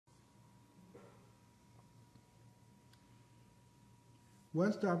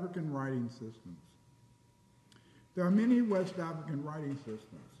West African writing systems. There are many West African writing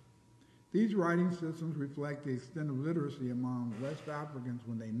systems. These writing systems reflect the extent of literacy among West Africans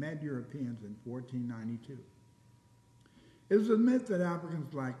when they met Europeans in 1492. It is a myth that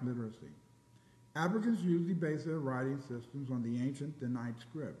Africans lack literacy. Africans usually base their writing systems on the ancient Thinite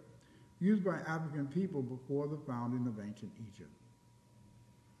script, used by African people before the founding of ancient Egypt.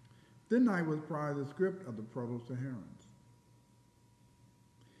 Thinite was prior to the script of the Proto-Saharans.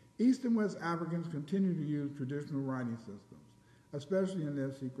 East and West Africans continue to use traditional writing systems, especially in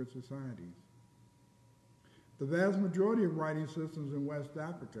their secret societies. The vast majority of writing systems in West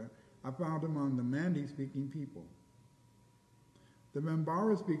Africa are found among the Mandi-speaking people. The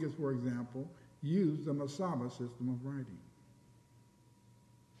Bambara speakers, for example, use the Masaba system of writing.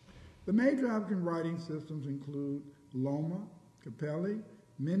 The major African writing systems include Loma, Kapeli,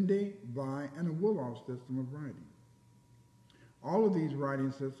 Mende, Vai, and a Wolof system of writing. All of these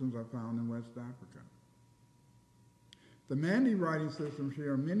writing systems are found in West Africa. The Mandi writing systems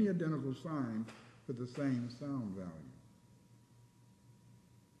share many identical signs with the same sound value.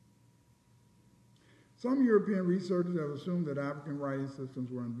 Some European researchers have assumed that African writing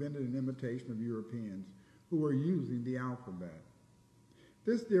systems were invented in imitation of Europeans who were using the alphabet.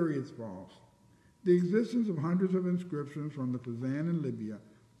 This theory is false. The existence of hundreds of inscriptions from the Fezzan in Libya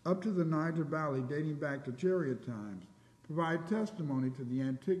up to the Niger Valley dating back to chariot times provide testimony to the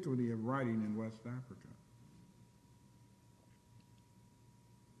antiquity of writing in West Africa.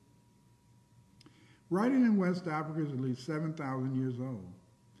 Writing in West Africa is at least 7,000 years old.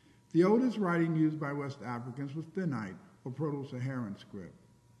 The oldest writing used by West Africans was Thinite, or Proto-Saharan script.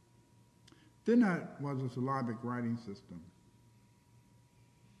 Thinite was a syllabic writing system.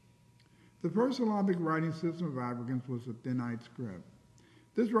 The first syllabic writing system of Africans was the Thinite script.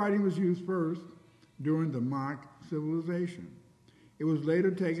 This writing was used first during the Mak civilization. It was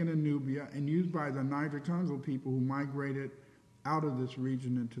later taken to Nubia and used by the Niger-Congo people who migrated out of this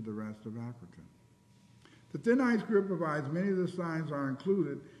region into the rest of Africa. The Thinite script provides many of the signs are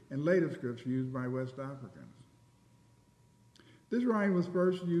included in later scripts used by West Africans. This writing was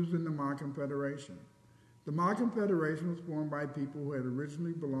first used in the Ma Confederation. The Ma Confederation was formed by people who had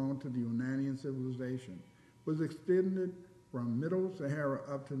originally belonged to the Unanian civilization, was extended from Middle Sahara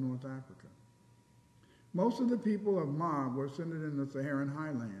up to North Africa. Most of the people of Ma were centered in the Saharan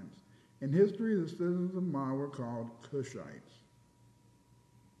highlands. In history, the citizens of Ma were called Cushites.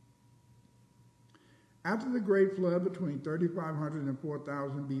 After the Great Flood between 3,500 and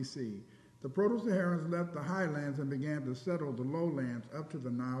 4,000 BC, the Proto-Saharans left the highlands and began to settle the lowlands up to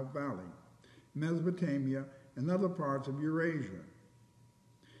the Nile Valley, Mesopotamia, and other parts of Eurasia.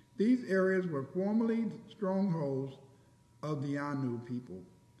 These areas were formerly strongholds of the Anu people.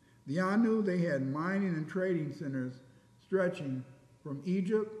 The Anu, they had mining and trading centers stretching from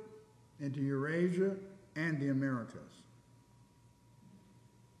Egypt into Eurasia and the Americas.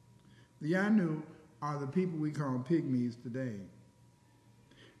 The Anu are the people we call pygmies today.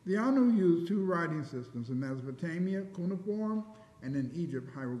 The Anu used two writing systems, in Mesopotamia, cuneiform, and in Egypt,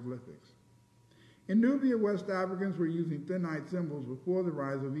 hieroglyphics. In Nubia, West Africans were using Thinite symbols before the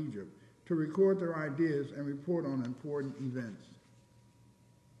rise of Egypt to record their ideas and report on important events.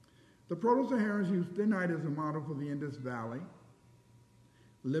 The Proto-Saharans used Thinite as a model for the Indus Valley,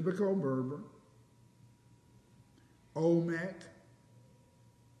 Libico-Berber, Olmec,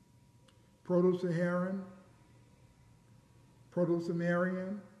 Proto-Saharan,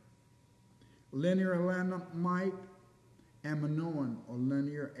 Proto-Sumerian, Linear Elamite, and Minoan, or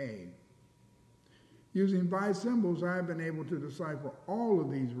Linear A. Using Vai symbols, I have been able to decipher all of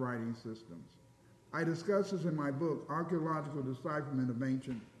these writing systems. I discuss this in my book, Archaeological Decipherment of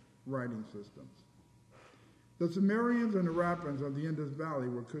Ancient Writing Systems. The Sumerians and Harappans of the Indus Valley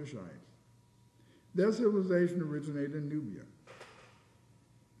were Cushites. Their civilization originated in Nubia.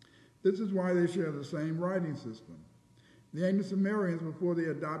 This is why they share the same writing system. The ancient Sumerians, before they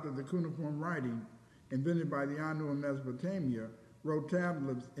adopted the cuneiform writing invented by the Anu in Mesopotamia, wrote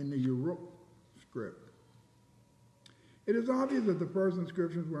tablets in the Uruk script. It is obvious that the first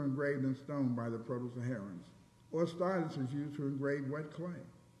inscriptions were engraved in stone by the Proto-Saharans, or stylus was used to engrave wet clay.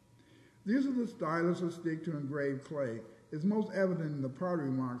 The use of the stylus or stick to engrave clay is most evident in the pottery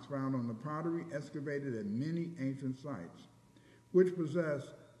marks found on the pottery excavated at many ancient sites, which possess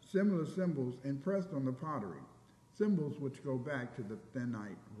similar symbols impressed on the pottery, symbols which go back to the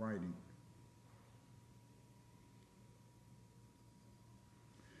Thinite writing.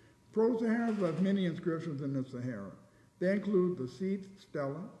 Proto-Saharans left many inscriptions in the Sahara. They include the Seat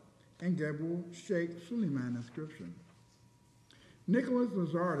Stela and Gebel Sheikh Suleiman inscription. Nicholas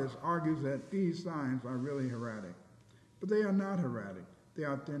Lazardus argues that these signs are really hieratic, but they are not hieratic. they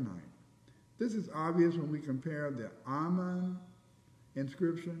are thinite. This is obvious when we compare the Aman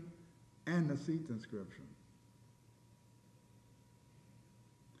inscription and the Seth inscription.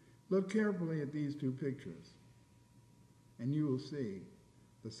 Look carefully at these two pictures, and you will see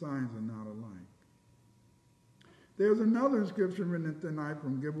the signs are not alike. There's another inscription written in thinite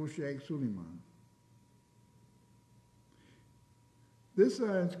from Gibel Sheikh Suleiman. This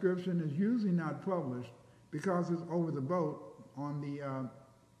inscription is usually not published because it's over the boat on the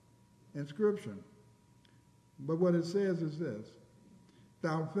inscription. But what it says is this: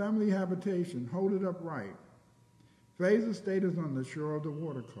 "Thou family habitation, hold it upright. Phase the status on the shore of the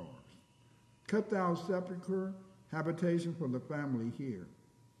watercourse. Cut thou sepulchre, habitation for the family here."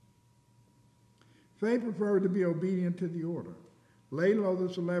 Faye preferred to be obedient to the order. Lay low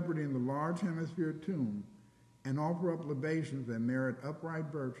the celebrity in the large hemisphere tomb and offer up libations that merit upright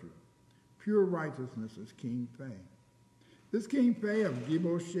virtue. Pure righteousness is King Faye. This King Faye of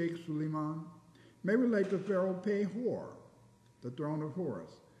Gibel Sheikh Suleiman may relate to Pharaoh Pe-Hor, the throne of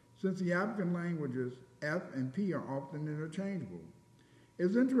Horus, since the African languages F and P are often interchangeable.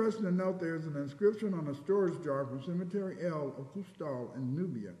 It's interesting to note there is an inscription on a storage jar from Cemetery L of Kustal in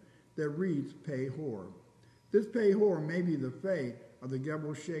Nubia that reads Pe-Hor. This Pe-Hor may be the Faye of the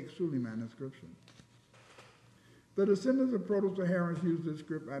Gibel Sheikh Suleiman inscription. The descendants of Proto-Saharans used this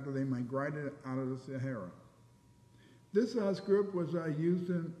script after they migrated out of the Sahara. This script was used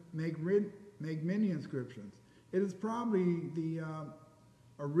to make many inscriptions. It is probably the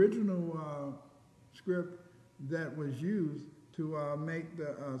original script that was used to make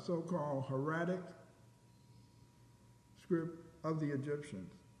the so-called hieratic script of the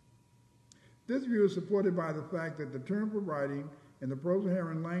Egyptians. This view is supported by the fact that the term for writing in the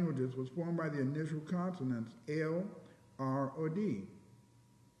Proto-Saharan languages was formed by the initial consonants L, R, or D.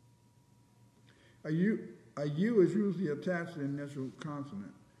 A U is usually attached to the initial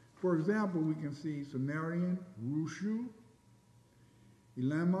consonant. For example, we can see Sumerian, Rushu,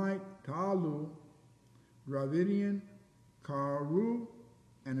 Elamite, Talu, Dravidian, Karu,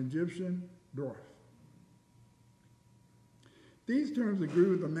 and Egyptian, Dorf. These terms agree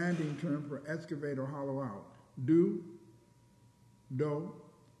with the Manding term for excavate or hollow out, Du, Do,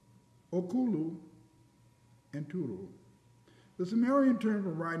 Okulu, and Turu. The Sumerian term for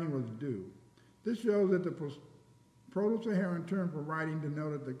writing was Du. This shows that the Proto-Saharan term for writing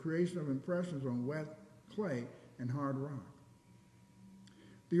denoted the creation of impressions on wet clay and hard rock.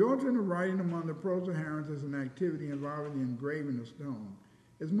 The origin of writing among the Proto-Saharans as an activity involving the engraving of stone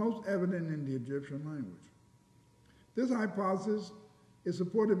is most evident in the Egyptian language. This hypothesis is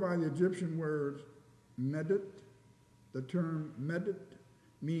supported by the Egyptian words medit. The term medit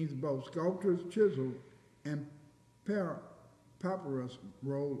means both sculptor's chisel and papyrus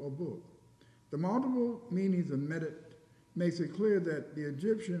roll or book. The multiple meanings of medit makes it clear that the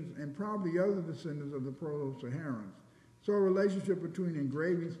Egyptians and probably other descendants of the Proto-Saharans saw a relationship between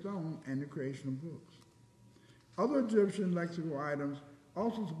engraving stone and the creation of books. Other Egyptian lexical items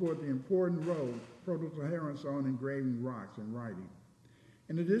also support the important role Proto-Saharans saw in engraving rocks and writing.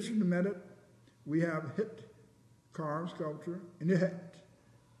 In addition to medit, we have hit, carved sculpture, and het,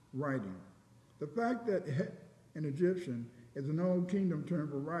 writing. The fact that het in Egyptian is an Old Kingdom term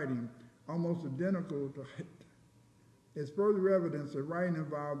for writing, almost identical to het, is further evidence that writing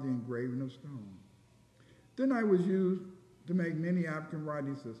involved the engraving of stone. Thinite was used to make many African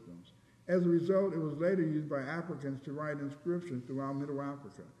writing systems. As a result, it was later used by Africans to write inscriptions throughout Middle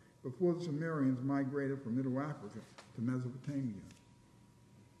Africa, before the Sumerians migrated from Middle Africa to Mesopotamia.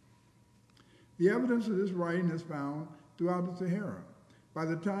 The evidence of this writing is found throughout the Sahara. By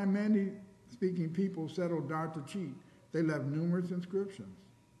the time Mandi-speaking people settled Dr. Cheat, they left numerous inscriptions.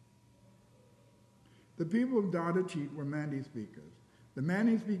 The people of Dr. Cheat were Mandi speakers. The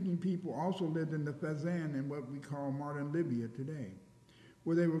Mandi-speaking people also lived in the Fezzan in what we call modern Libya today,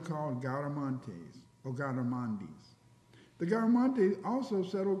 where they were called Garamantes or Garamandis. The Garamantes also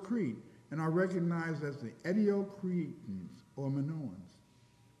settled Crete and are recognized as the Edio-Cretans or Minoans.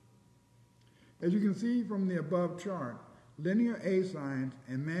 As you can see from the above chart, linear A signs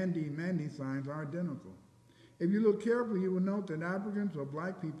and Mandi signs are identical. If you look carefully, you will note that Africans or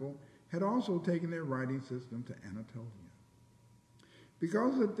black people had also taken their writing system to Anatolia.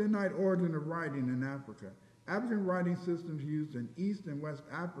 Because of the thinite origin of writing in Africa, African writing systems used in East and West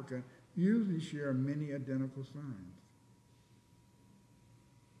Africa usually share many identical signs.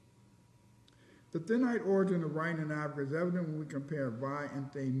 The thinite origin of writing in Africa is evident when we compare Vi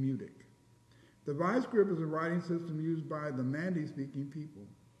and Thamutic. The Vi script is a writing system used by the Mandi-speaking people.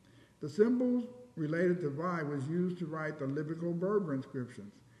 The symbols related to Vi was used to write the Libico Berber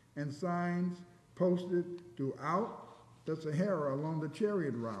inscriptions and signs posted throughout the Sahara along the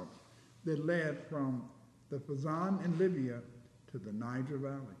chariot routes that led from the Fezzan in Libya to the Niger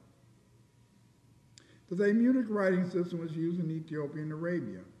Valley. The Semitic writing system was used in Ethiopia and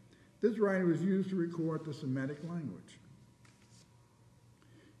Arabia. This writing was used to record the Semitic language.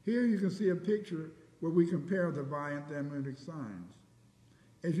 Here you can see a picture where we compare the Vi and Thamutic signs.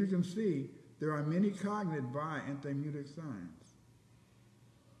 As you can see, there are many cognate Vi and Thamutic signs.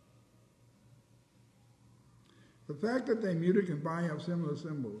 The fact that Thamutic and Vi have similar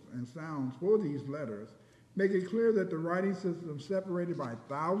symbols and sounds for these letters make it clear that the writing system, separated by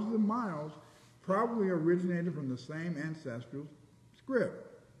thousands of miles, probably originated from the same ancestral script.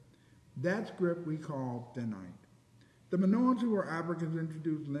 That script we call Thinite. The Minoans, who were Africans,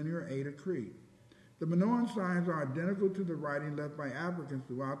 introduced linear A to Crete. The Minoan signs are identical to the writing left by Africans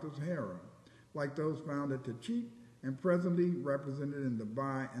throughout the Sahara, like those found at Tachit and presently represented in the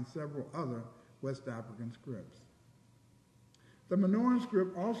Bai and several other West African scripts. The Minoan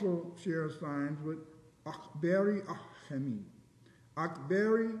script also shares signs with Akberi Ahemi.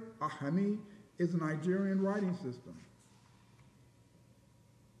 Akberi Ahemi is a Nigerian writing system.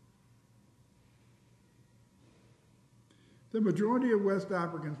 The majority of West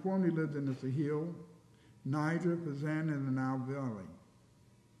Africans formerly lived in the Sahel, Niger, Fezzan, and the Nile Valley.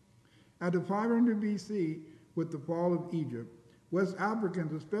 After 500 BC, with the fall of Egypt, West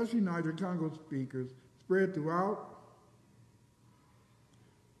Africans, especially Niger-Congo speakers, spread throughout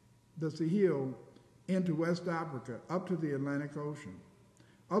the Sahel into West Africa, up to the Atlantic Ocean.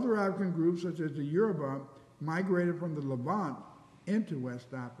 Other African groups, such as the Yoruba, migrated from the Levant into West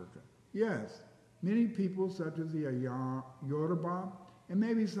Africa. Yes, many people, such as the Yoruba and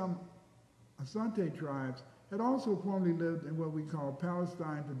maybe some Asante tribes, had also formerly lived in what we call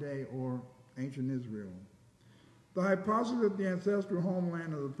Palestine today, or ancient Israel. The hypothesis that the ancestral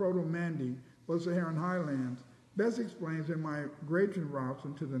homeland of the Proto-Mandi was Saharan highlands best explains their migration routes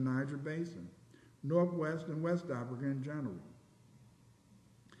into the Niger Basin, Northwest and West Africa in general.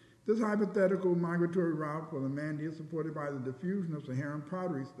 This hypothetical migratory route for the Mandi is supported by the diffusion of Saharan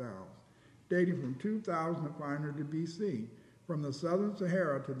pottery styles, dating from 2000 to 500 BC, from the southern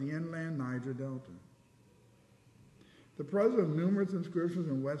Sahara to the inland Niger Delta. The presence of numerous inscriptions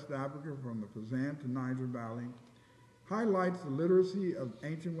in West Africa from the Fezzan to Niger Valley highlights the literacy of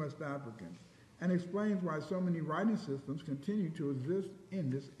ancient West Africans and explains why so many writing systems continue to exist in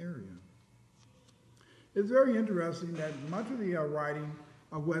this area. It's very interesting that much of the writing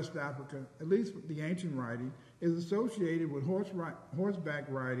of West Africa, at least the ancient writing, is associated with horseback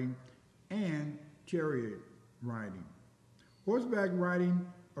riding and chariot riding. Horseback riding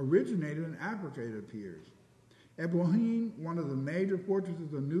originated in Africa, it appears. At Bulletin, one of the major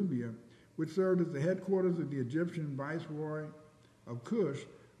fortresses of Nubia, which served as the headquarters of the Egyptian viceroy of Kush,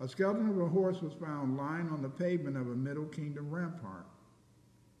 a skeleton of a horse was found lying on the pavement of a Middle Kingdom rampart.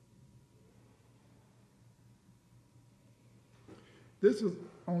 This was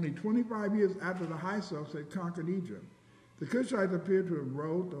only 25 years after the Hyksos had conquered Egypt. The Kushites appear to have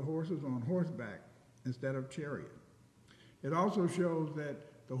rode the horses on horseback instead of chariot. It also shows that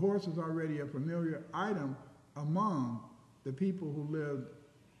the horse is already a familiar item among the people who lived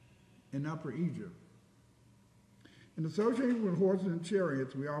in Upper Egypt. In association with horses and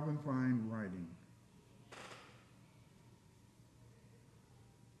chariots, we often find writing.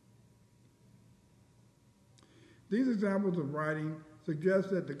 These examples of writing suggest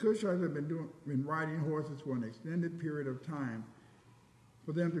that the Kushites have been riding horses for an extended period of time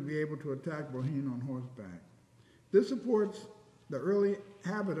for them to be able to attack Bulletin on horseback. This supports the early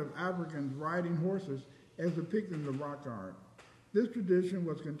habit of Africans riding horses as depicted in the rock art. This tradition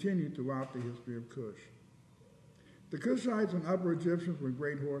was continued throughout the history of Kush. The Kushites and Upper Egyptians were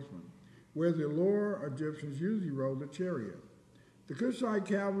great horsemen, whereas the lower Egyptians usually rode the chariot. The Kushite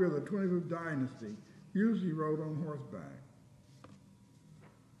cavalry of the 25th dynasty usually rode on horseback.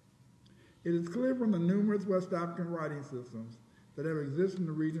 It is clear from the numerous West African writing systems that have existed in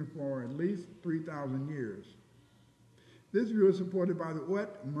the region for at least 3,000 years. This view is supported by the Oued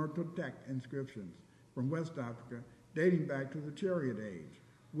Mertotek inscriptions from West Africa dating back to the Chariot Age,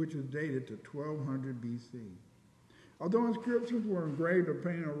 which is dated to 1200 BC. Although inscriptions were engraved or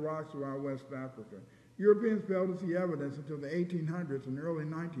painted on rocks throughout West Africa, Europeans failed to see evidence until the 1800s and early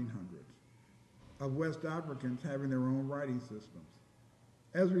 1900s of West Africans having their own writing systems.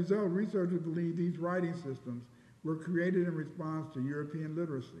 As a result, researchers believe these writing systems were created in response to European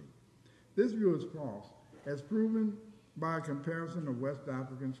literacy. This view is false, as proven by a comparison of West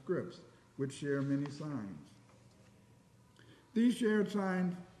African scripts, which share many signs. These shared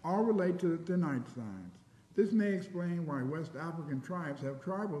signs all relate to the Thinite signs. This may explain why West African tribes have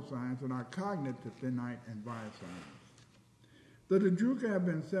tribal signs that are cognate to Thinite and Vi signs. The Diringer have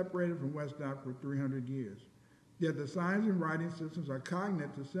been separated from West Africa for 300 years, yet the signs and writing systems are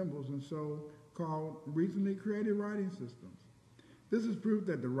cognate to symbols in so-called recently created writing systems. This is proof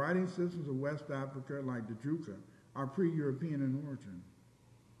that the writing systems of West Africa, like the Diringer, are pre-European in origin.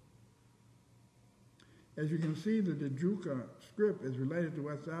 As you can see, the Diringer script is related to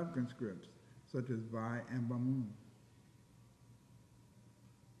West African scripts, such as Vai and Bamun.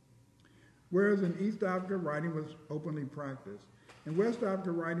 Whereas in East Africa, writing was openly practiced, in West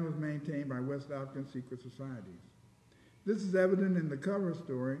Africa, writing was maintained by West African secret societies. This is evident in the cover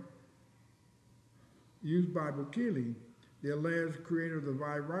story used by Bukele, the alleged creator of the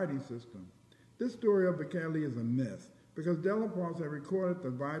Vai writing system. This story of Bukele is a myth, because Delapause had recorded the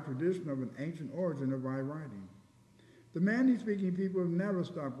Vai tradition of an ancient origin of Vai writing. The Mandi-speaking people have never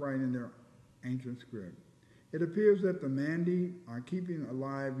stopped writing their ancient script. It appears that the Mandi are keeping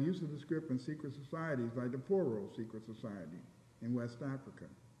alive use of the script in secret societies like the Poro Secret Society in West Africa.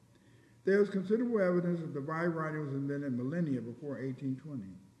 There is considerable evidence that the Vai writing was invented millennia before 1820.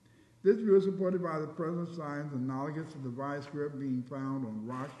 This view is supported by the present signs analogous to the Vai script being found on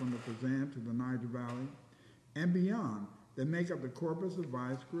rocks from the Fazan to the Niger Valley and beyond that make up the corpus of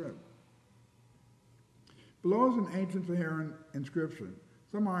Vai script. Below is an ancient Saharan inscription.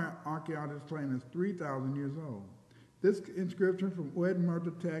 Some archaeologists claim it's 3,000 years old. This inscription from Oued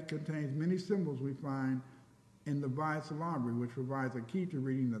Mertatek contains many symbols we find in the Vai syllabary, which provides a key to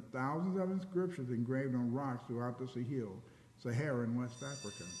reading the thousands of inscriptions engraved on rocks throughout the Sahara in West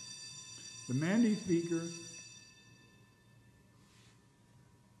Africa. The Mandi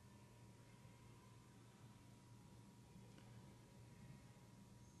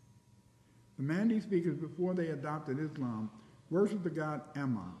speakers before they adopted Islam worshipped the god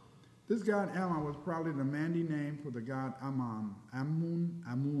Amma. This god Amma was probably the Mandi name for the god Amun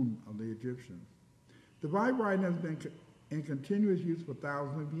of the Egyptians. The Vai writing has been in continuous use for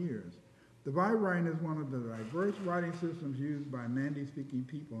thousands of years. The Vai writing is one of the diverse writing systems used by Mandi-speaking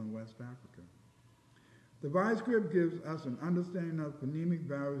people in West Africa. The Vai script gives us an understanding of phonemic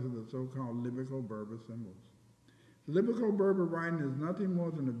values of the so-called Libico-Berber symbols. The Libico-Berber writing is nothing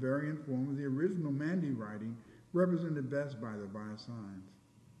more than a variant form of the original Mandi writing, represented best by the Vai signs.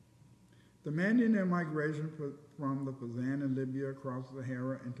 The Mandi and their migration from the Fazan in Libya across the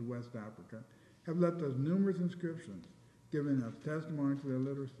Sahara into West Africa have left us numerous inscriptions, giving us testimony to their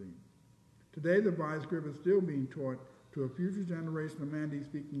literacy. Today, the Vai script is still being taught to a future generation of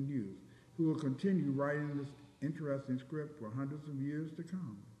Mandi-speaking youth who will continue writing this interesting script for hundreds of years to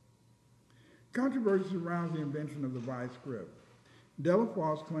come. Controversy surrounds the invention of the Vai script.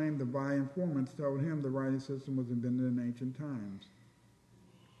 Delapause claimed the Vai informants told him the writing system was invented in ancient times.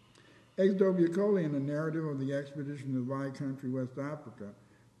 Ex-Dobiacoli, in the narrative of the expedition to the Vai country, West Africa,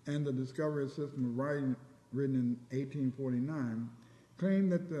 and the discovery of a system of writing written in 1849,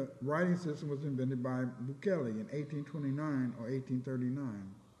 claimed that the writing system was invented by Bukele in 1829 or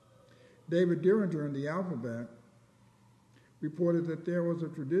 1839. David Diringer in the Alphabet reported that there was a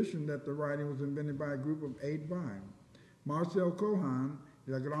tradition that the writing was invented by a group of 8 Vai. Marcel Cohan,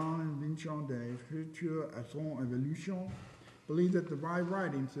 La Grande Invention des Écritures à son Évolution, believed that the Vai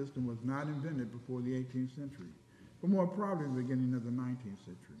writing system was not invented before the 18th century, but more probably the beginning of the 19th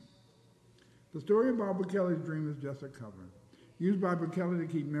century. The story about Bukele's dream is just a cover, used by Bukele to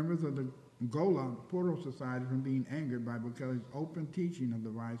keep members of the Gola Poro Society from being angered by Bukele's open teaching of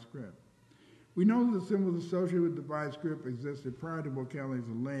the Vai script. We know that the symbols associated with the Vai script existed prior to Bukele's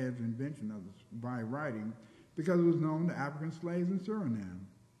alleged invention of the Vai writing, because it was known to African slaves in Suriname.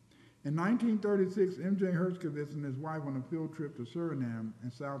 In 1936, M.J. Herskovitz and his wife on a field trip to Suriname in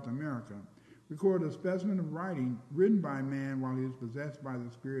South America recorded a specimen of writing written by a man while he was possessed by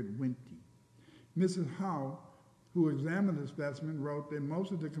the spirit Winti. Mrs. K.Hau, who examined the specimen, wrote that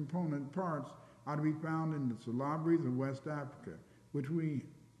most of the component parts are to be found in the syllabaries of West Africa, which we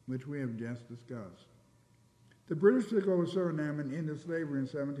have just discussed. The British took over Suriname and ended slavery in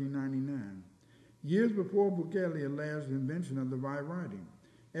 1799. Years before Bukele alleged the invention of the Vai writing.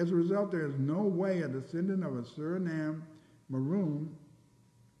 As a result, there is no way a descendant of a Suriname maroon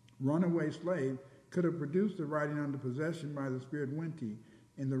runaway slave could have produced the writing under possession by the spirit Winti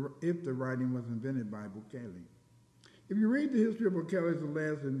if the writing was invented by Bukele. If you read the history of Bukele's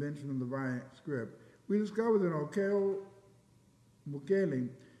alleged invention of the Vai script, we discover that although Bukele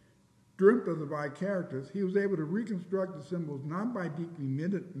dreamt of the Vai characters, he was able to reconstruct the symbols not by deeply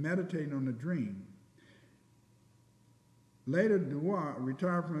meditating on the dream. Later, Dubois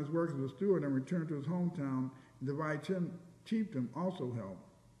retired from his work as a steward and returned to his hometown. The Vai chieftain also helped.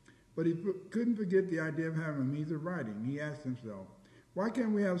 But he couldn't forget the idea of having a means of writing. He asked himself, why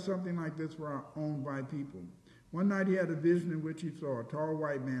can't we have something like this for our own Vai people? One night he had a vision in which he saw a tall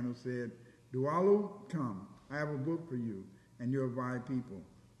white man who said, "Dualu, come, I have a book for you and your Vai people."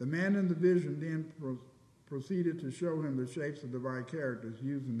 The man in the vision then proceeded to show him the shapes of the Vai characters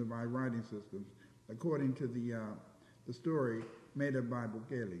used in the Vai writing systems, according to the story made up by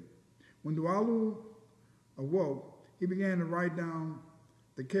Bukele. When Dualu awoke, he began to write down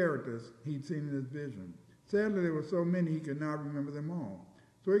the characters he'd seen in his vision. Sadly, there were so many he could not remember them all.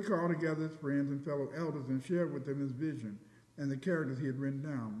 So he called together his friends and fellow elders and shared with them his vision and the characters he had written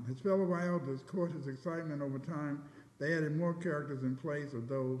down. His fellow elders caught his excitement over time. They added more characters in place of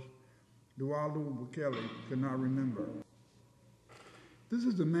those Dualu Bukele could not remember. This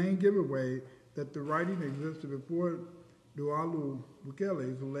is the main giveaway that the writing existed before Dualu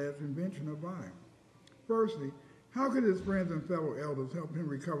Bukele's alleged invention of Vai. Firstly, how could his friends and fellow elders help him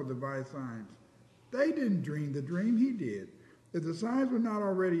recover the Vai signs? They didn't dream the dream, he did. If the signs were not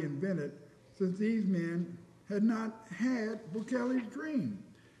already invented, since these men had not had Bukele's dream.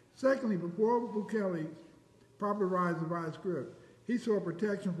 Secondly, before Bukele popularized the Vai script, he saw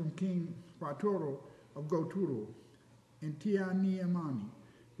protection from King Patoro of Goturo in Tianiamani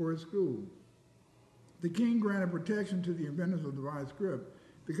for his school. The king granted protection to the inventors of the Vai script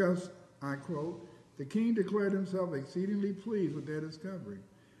because, I quote, "The king declared himself exceedingly pleased with their discovery,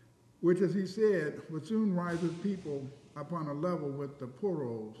 which, as he said, would soon rise his people upon a level with the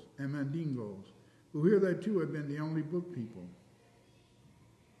Poros and Mandingos, who hitherto had been the only book people."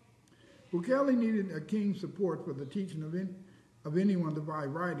 Bukele needed a king's support for the teaching of anyone to Vai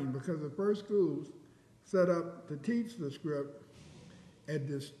writing because the first schools set up to teach the script at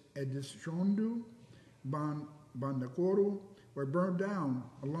Disshondu, Bandakoro, were burned down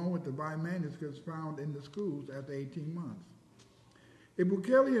along with the Vai manuscripts found in the schools after 18 months. If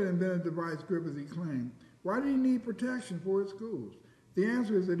Bukele had invented the Vai script as he claimed, why did he need protection for his schools? The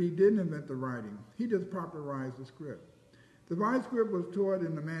answer is that he didn't invent the writing. He just popularized the script. The Vai script was taught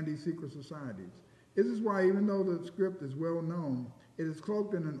in the Mandi secret societies. This is why, even though the script is well known, it is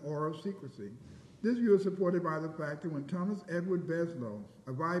cloaked in an aura of secrecy. This view is supported by the fact that when Thomas Edward Beslow,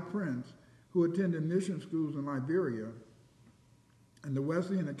 a Vai prince who attended mission schools in Liberia and the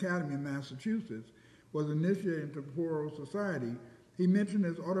Wesleyan Academy in Massachusetts, was initiated into Poro Society, he mentioned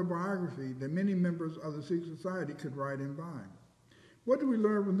in his autobiography that many members of the secret society could write in Vai. What do we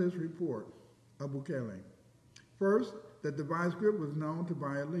learn from this report of Bukele? First, that the Vai script was known to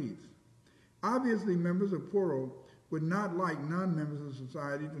Vai elites. Obviously, members of Poro would not like non-members of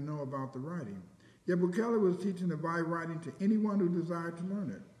society to know about the writing. Yet Bukele was teaching the Vai writing to anyone who desired to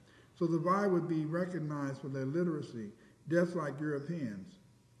learn it. So the Vai would be recognized for their literacy, just like Europeans.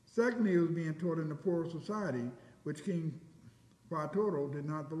 Secondly, it was being taught in the Poro Society, which King Patoro did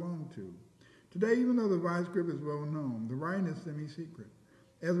not belong to. Today, even though the Vai script is well known, the writing is semi-secret.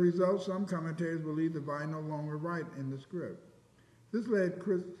 As a result, some commentators believe the Vai no longer write in the script. This led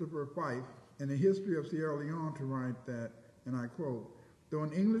Christopher Fife in the history of Sierra Leone to write that, and I quote, "Though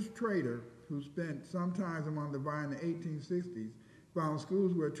an English trader who spent some time among the Vai in the 1860s found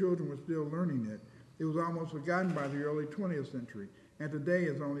schools where children were still learning it, it was almost forgotten by the early 20th century, and today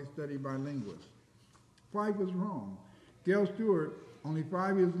is only studied by linguists." Fife was wrong. Gail Stewart, only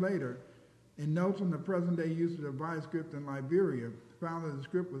 5 years later, in notes on the present-day use of the Vai script in Liberia, found that the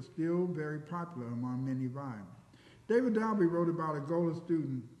script was still very popular among many Vai. David Dalby wrote about a Gola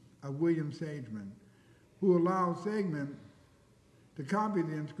student of William Sageman, who allowed Sageman to copy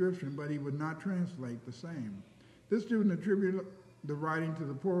the inscription, but he would not translate the same. This student attributed the writing to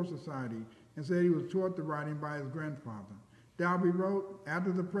the Poro Society and said he was taught the writing by his grandfather. Dalby wrote,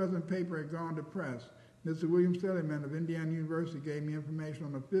 "After the present paper had gone to press, Mr. William Seligman of Indiana University gave me information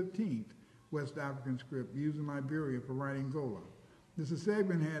on the 15th West African script used in Liberia for writing Gola. Mr.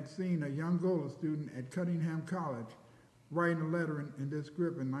 Seligman had seen a young Gola student at Cunningham College writing a letter in this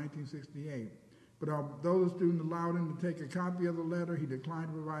script in 1968. But although the student allowed him to take a copy of the letter, he declined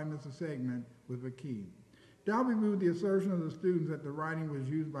to provide Mr. Seligman with a key." Dalby viewed the assertion of the students that the writing was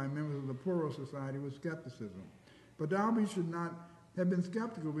used by members of the Poro Society with skepticism. But Dalby should not have been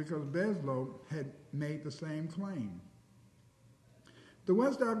skeptical because Beslow had made the same claim. The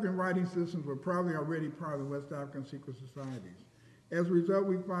West African writing systems were probably already part of the West African secret societies. As a result,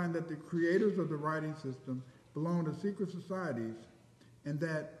 we find that the creators of the writing system belonged to secret societies and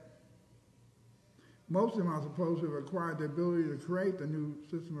that most of them are supposed to have acquired the ability to create the new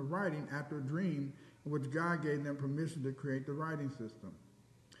system of writing after a dream in which God gave them permission to create the writing system.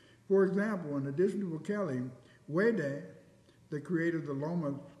 For example, in addition to Bukele, Wede, the creator of the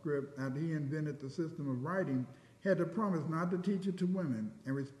Loma script after he invented the system of writing, had to promise not to teach it to women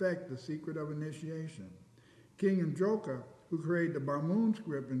and respect the secret of initiation. King Njoka, who created the Bamoun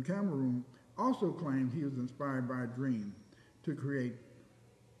script in Cameroon, also claimed he was inspired by a dream to create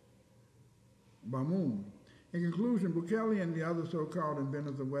Bamoon. In conclusion, Bukele and the other so-called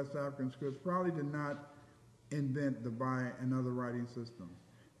inventors of West African scripts probably did not invent the Bai and other writing systems.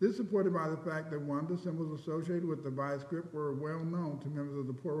 This is supported by the fact that one, the symbols associated with the Bai script were well known to members of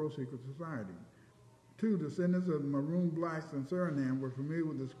the Poro Secret Society. Two, descendants of Maroon blacks in Suriname were familiar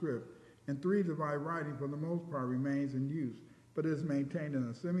with the script. And three, the Bai writing for the most part remains in use, but is maintained in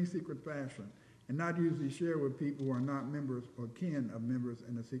a semi-secret fashion and not usually shared with people who are not members or kin of members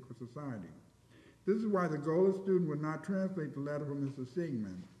in a secret society. This is why the Gola student would not translate the letter from Mr.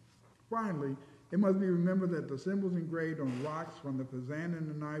 Sigmund. Finally, it must be remembered that the symbols engraved on rocks from the Fazan and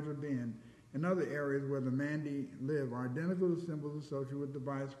the Niger Bend and other areas where the Mandi live are identical to symbols associated with the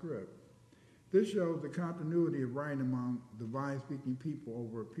Bai script. This shows the continuity of writing among the Bai-speaking people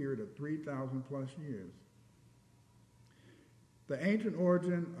over a period of 3,000 plus years. The ancient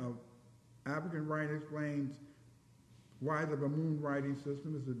origin of African writing explains why the Bamoon writing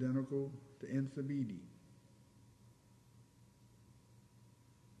system is identical to Nsabidi.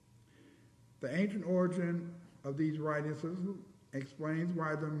 The ancient origin of these writing systems explains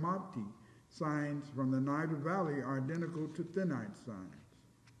why the Mopti signs from the Niger Valley are identical to Thinite signs.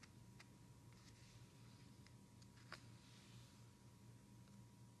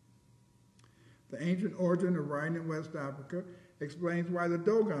 The ancient origin of writing in West Africa explains why the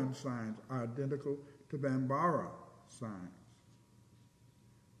Dogon signs are identical to Bambara signs.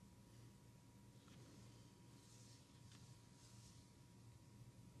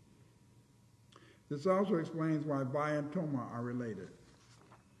 This also explains why Bai and Toma are related.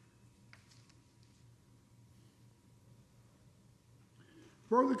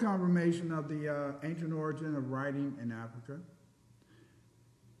 Further confirmation of the ancient origin of writing in Africa,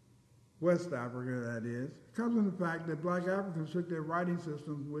 West Africa that is, comes from the fact that black Africans took their writing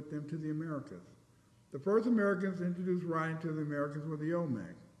systems with them to the Americas. The first Americans introduced writing to the Americas were the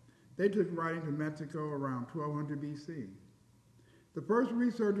Olmec. They took writing to Mexico around 1200 BC. The first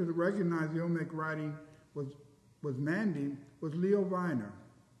researcher to recognize the Olmec writing was Mandi, was Leo Weiner.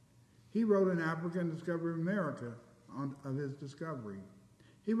 He wrote in Africa and Discovery of America of his discovery.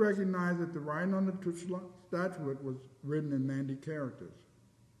 He recognized that the writing on the statuette was written in Mandi characters.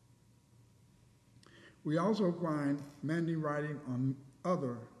 We also find Mandi writing on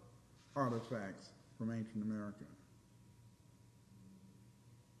other artifacts from ancient America.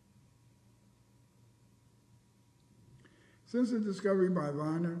 Since the discovery by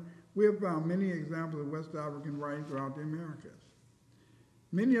Weiner, we have found many examples of West African writing throughout the Americas.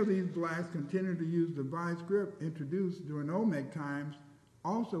 Many of these blacks continue to use the Bai script introduced during Olmec times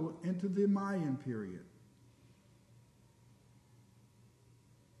also into the Mayan period.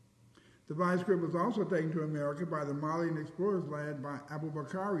 The Bai script was also taken to America by the Malian explorers led by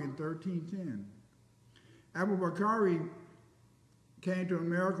Abubakari in 1310. Abubakari came to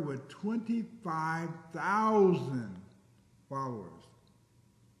America with 25,000 followers.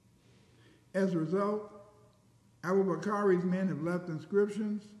 As a result, Abubakari's men have left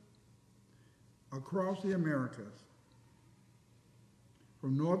inscriptions across the Americas,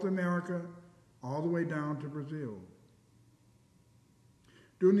 from North America all the way down to Brazil.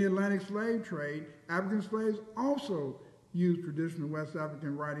 During the Atlantic slave trade, African slaves also used traditional West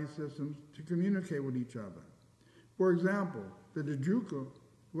African writing systems to communicate with each other. For example, the Dajuka,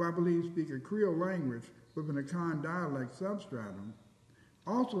 who I believe speak a Creole language with an Akan dialect substratum,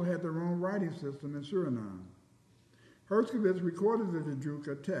 also had their own writing system in Suriname. Herskovitz recorded the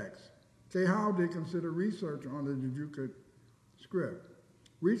Dajuka text. K.Hau did consider research on the Dajuka script.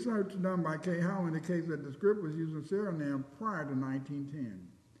 Research done by K.Hau indicates that the script was used in Suriname prior to 1910.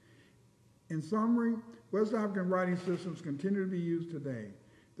 In summary, West African writing systems continue to be used today.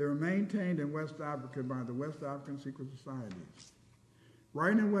 They are maintained in West Africa by the West African secret societies.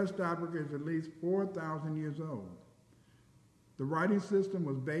 Writing in West Africa is at least 4,000 years old. The writing system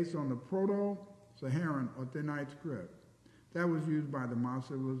was based on the Proto-Saharan or Thinite script that was used by the Ma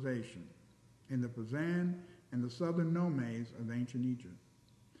civilization in the Fazan and the southern nomes of ancient Egypt.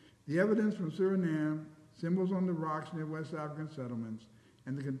 The evidence from Suriname, symbols on the rocks near West African settlements,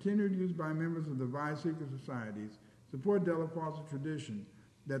 and the continued use by members of the Vai secret societies support Delafosse tradition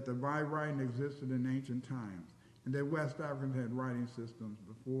that the Vai writing existed in ancient times and that West Africans had writing systems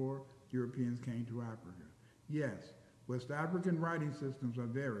before Europeans came to Africa. Yes, West African writing systems are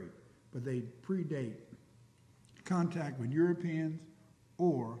varied, but they predate contact with Europeans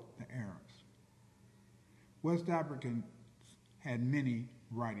or the Arabs. West Africans had many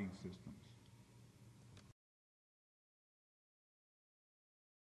writing systems.